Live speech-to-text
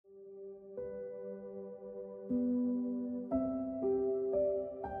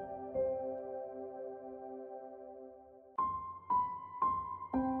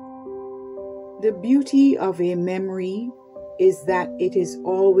The beauty of a memory is that it is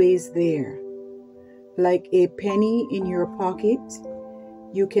always there. Like a penny in your pocket,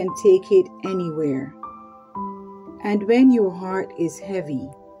 you can take it anywhere. And when your heart is heavy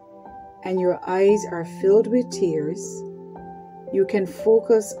and your eyes are filled with tears, you can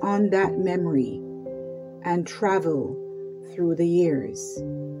focus on that memory and travel through the years.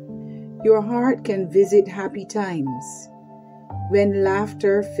 Your heart can visit happy times when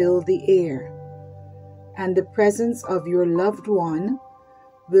laughter filled the air, and the presence of your loved one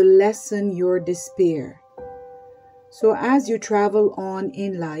will lessen your despair. So as you travel on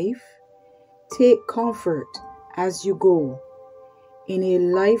in life, take comfort as you go in a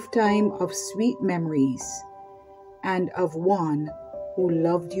lifetime of sweet memories and of one who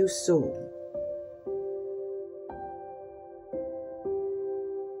loved you so.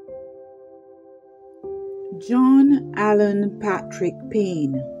 John Allen Patrick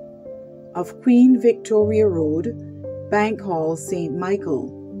Payne of Queen Victoria Road, Bank Hall, St.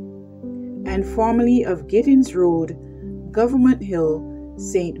 Michael, and formerly of Gittins Road, Government Hill,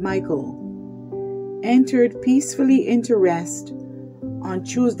 St. Michael, entered peacefully into rest on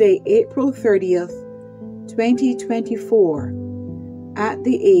Tuesday, April 30th, 2024, at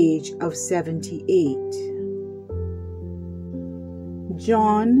the age of 78.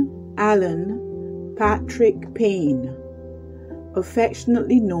 John Allen Patrick Payne,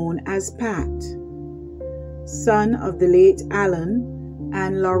 affectionately known as Pat, son of the late Alan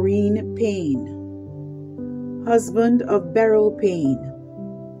and Laureen Payne, husband of Beryl Payne,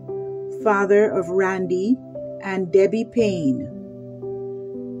 father of Randy and Debbie Payne,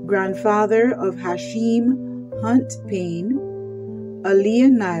 grandfather of Hashim Hunt Payne,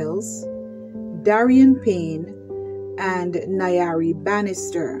 Aaliyah Niles, Darian Payne, and Nayari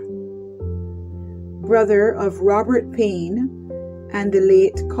Bannister, brother of Robert Payne and the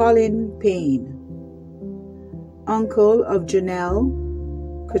late Colin Payne, uncle of Janelle,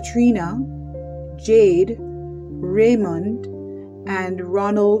 Katrina, Jade, Raymond, and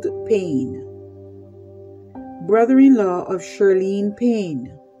Ronald Payne, brother-in-law of Shirlene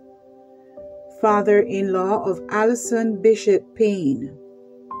Payne, father-in-law of Allison Bishop Payne,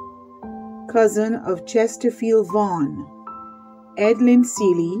 cousin of Chesterfield Vaughn, Edlyn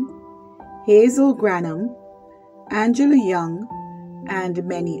Seeley, Hazel Granham, Angela Young, and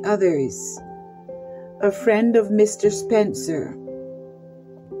many others. A friend of Mr. Spencer.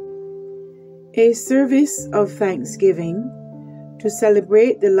 A service of thanksgiving to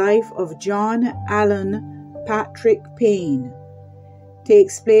celebrate the life of John Allen Patrick Payne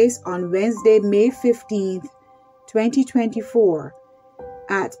takes place on Wednesday, May 15th, 2024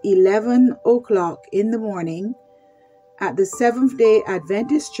 at 11 o'clock in the morning at the Seventh-day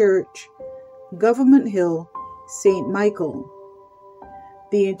Adventist Church, Government Hill, St. Michael.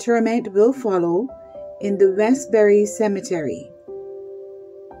 The interment will follow in the Westbury Cemetery.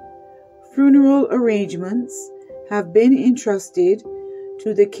 Funeral arrangements have been entrusted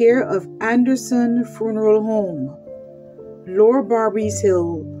to the care of Anderson Funeral Home, Lower Barbries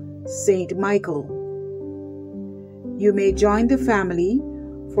Hill, St. Michael. You may join the family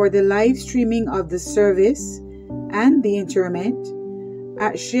for the live streaming of the service and the interment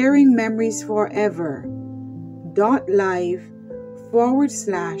at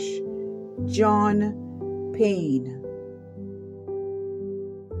sharingmemoriesforever.live/John Payne.